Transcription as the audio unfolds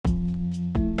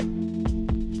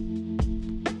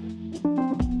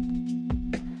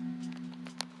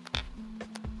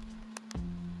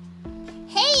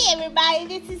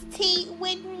everybody, this is T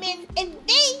with Miss and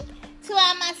V. To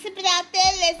all my sipping out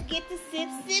there, let's get the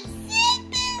sipping.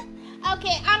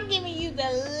 Okay, I'm giving you the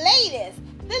latest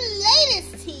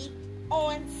tea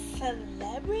on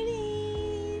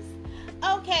celebrities.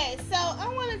 Okay, so I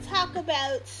want to talk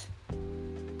about,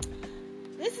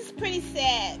 this is pretty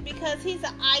sad because he's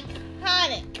an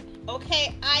iconic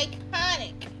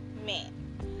man.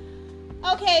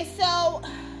 Okay, so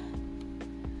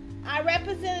our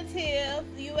representative,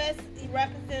 U.S.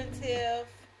 Representative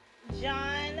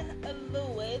John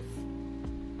Lewis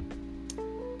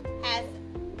has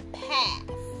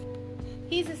passed.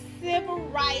 He's a civil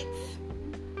rights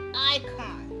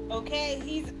icon, okay?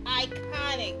 He's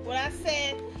iconic. When I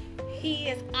said he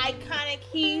is iconic,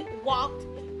 he walked,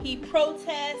 he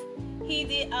protested, he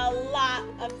did a lot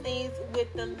of things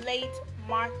with the late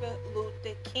Martin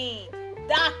Luther King,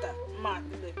 Dr.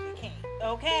 Martin Luther King,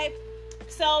 okay?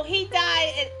 So he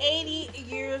died at 80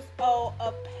 years old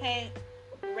of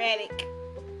pancreatic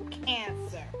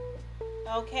cancer.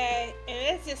 Okay?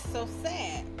 And it's just so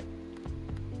sad.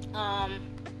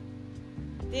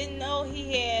 Didn't know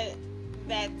he had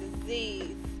that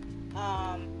disease,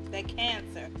 that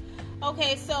cancer.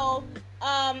 Okay, so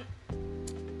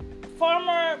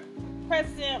former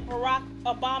President Barack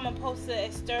Obama posted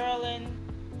a sterling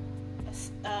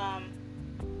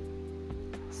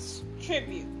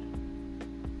tribute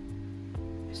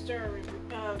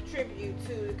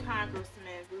to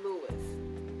Congressman Lewis.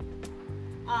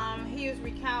 He was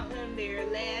recounting their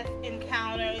last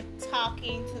encounter,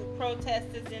 talking to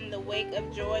protesters in the wake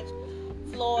of George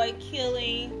Floyd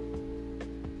killing.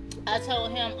 I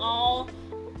told him all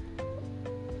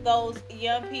those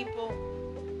young people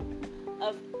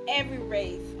of every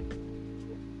race,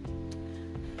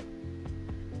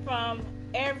 from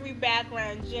every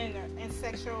background, gender, and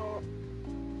sexual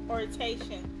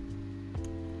orientation,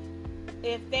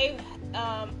 if they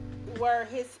were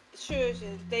his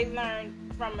children, they learned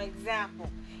from example,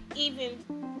 even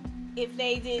if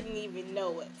they didn't even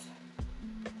know it.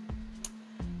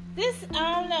 This,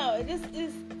 I don't know, this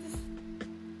is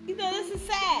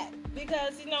sad,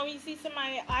 because, when you see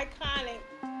somebody iconic,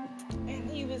 and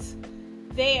he was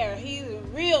there, he's a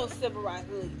real civil rights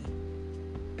leader.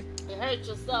 It hurts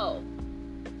your soul.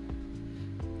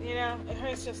 It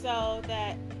hurts your soul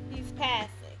that he's passing.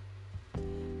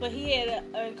 But he had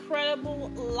an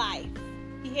incredible life.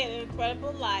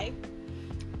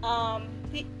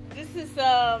 This is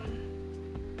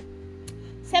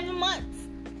 7 months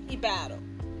he battled.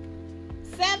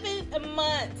 7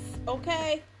 months,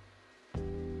 okay?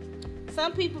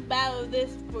 Some people battle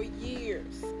this for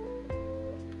years.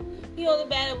 He only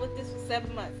battled with this for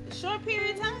 7 months. A short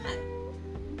period of time.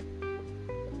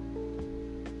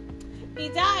 He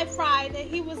died Friday.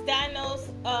 He was diagnosed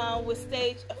with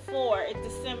stage 4 in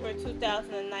December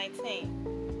 2019.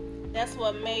 That's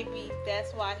why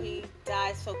he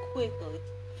died so quickly.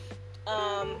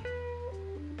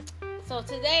 So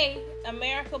today,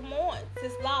 America mourns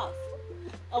his loss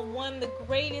of one of the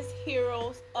greatest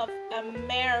heroes of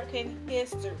American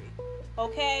history.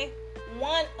 Okay?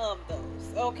 One of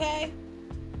those. Okay?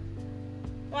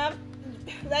 Well,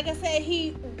 like I said,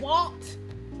 he walked,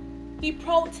 he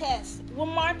protested with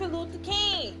Martin Luther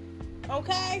King.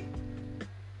 Okay?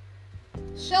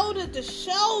 Shoulder to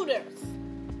shoulders.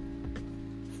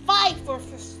 Fight for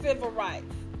civil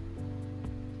rights.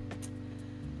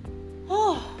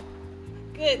 Oh,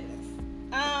 goodness.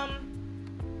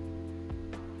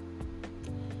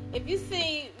 If you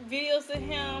see videos of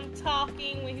him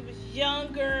talking when he was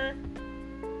younger,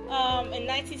 in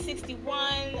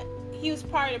 1961, he was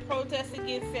part of the protest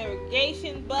against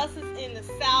segregation buses in the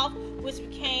South, which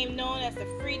became known as the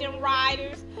Freedom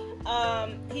Riders.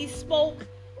 He spoke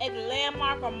at the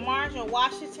landmark of March on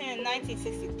Washington in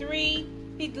 1963.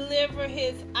 He delivered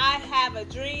his "I Have a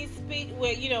Dream" speech,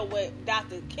 where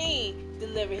Dr. King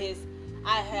delivered his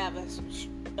 "I Have a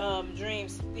Dream"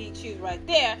 speech. He was right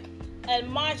there.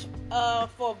 And March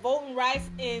for voting rights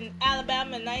in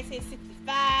Alabama in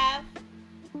 1965.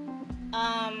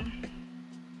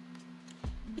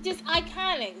 He's just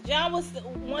iconic. John was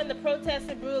one of the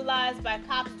protesters brutalized by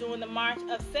cops during the March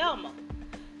of Selma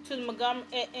to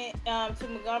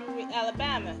Montgomery,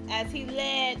 Alabama, as he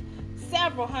led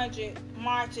several hundred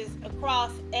marches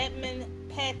across Edmund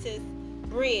Pettus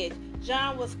Bridge.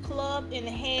 John was clubbed in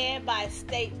the head by a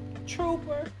state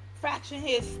trooper, fracturing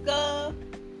his skull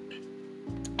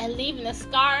and leaving a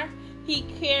scar he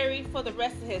carried for the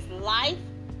rest of his life.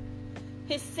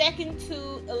 His second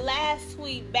to last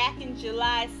tweet back in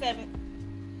July 7th,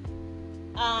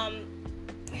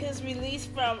 his release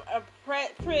from a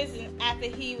prison after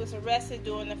he was arrested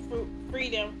during the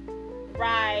Freedom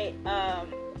Ride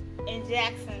in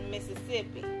Jackson,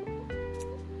 Mississippi.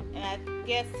 And I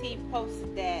guess he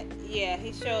posted that. Yeah,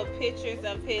 he showed pictures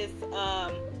of his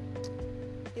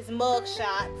mug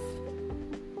shots.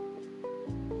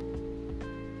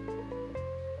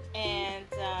 And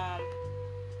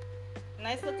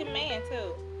nice looking man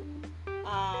too.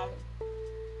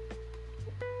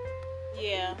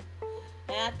 Yeah.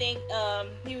 And I think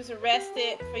he was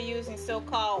arrested for using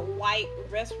so-called white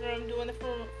restroom during the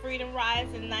Freedom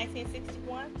Rides in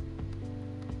 1961.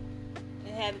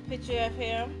 It had a picture of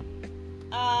him.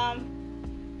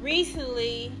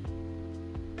 Recently,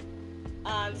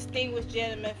 distinguished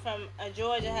gentleman from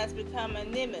Georgia has become a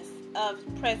nemesis of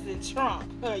President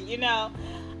Trump. You know,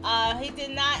 he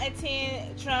did not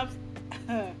attend Trump's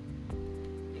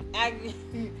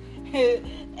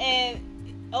and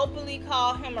openly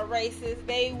call him a racist.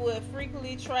 They would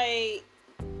frequently trade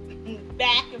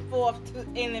back and forth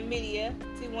in the media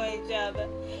to one each other.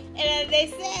 And they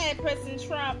said President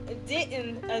Trump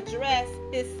didn't address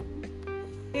his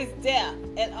death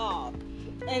at all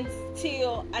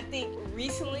until I think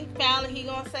recently. Finally, he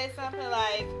gonna say something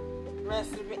like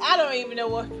rest in peace. I don't even know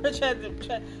what President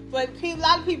Trump, but a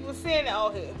lot of people saying that.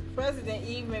 Oh, the president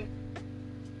even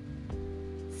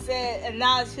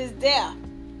acknowledged his death.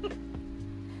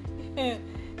 I'm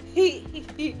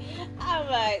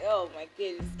like, oh my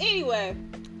goodness. Anyway,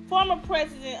 former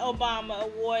President Obama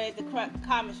awarded the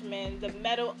Congressman the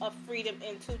Medal of Freedom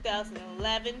in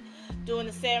 2011. During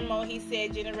the ceremony, he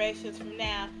said generations from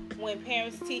now, when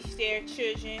parents teach their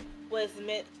children what is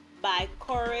meant by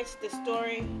courage, the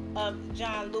story of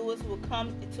John Lewis will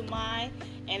come to mind.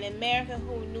 An American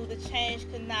who knew the change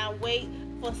could not wait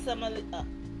for some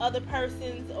other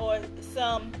persons or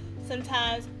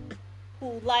sometimes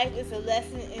whose life is a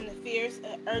lesson in the fierce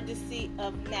urgency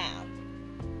of now.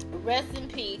 Rest in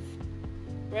peace,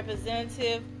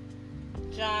 Representative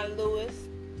John Lewis.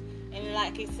 And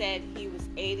like I said, he was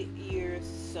 80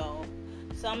 years old.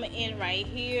 So I'm going to end right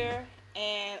here.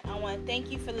 And I want to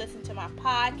thank you for listening to my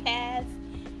podcast.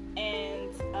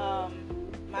 And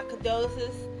my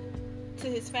condolences to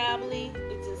his family.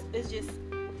 It's just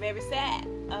very sad.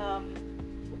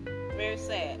 Very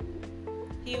sad.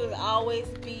 He will always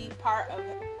be part of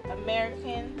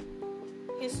American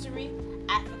history,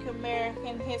 African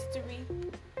American history,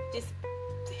 just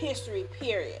history,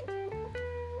 period.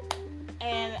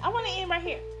 And I want to end right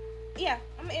here. Yeah,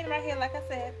 I'm going to end right here, like I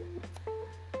said.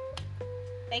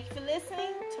 Thank you for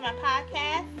listening to my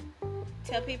podcast.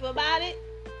 Tell people about it.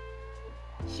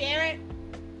 Share it.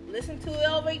 Listen to it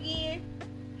over again.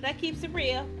 That keeps it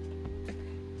real.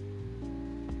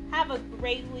 Have a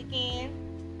great weekend.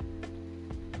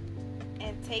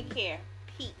 And take care.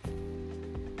 Peace.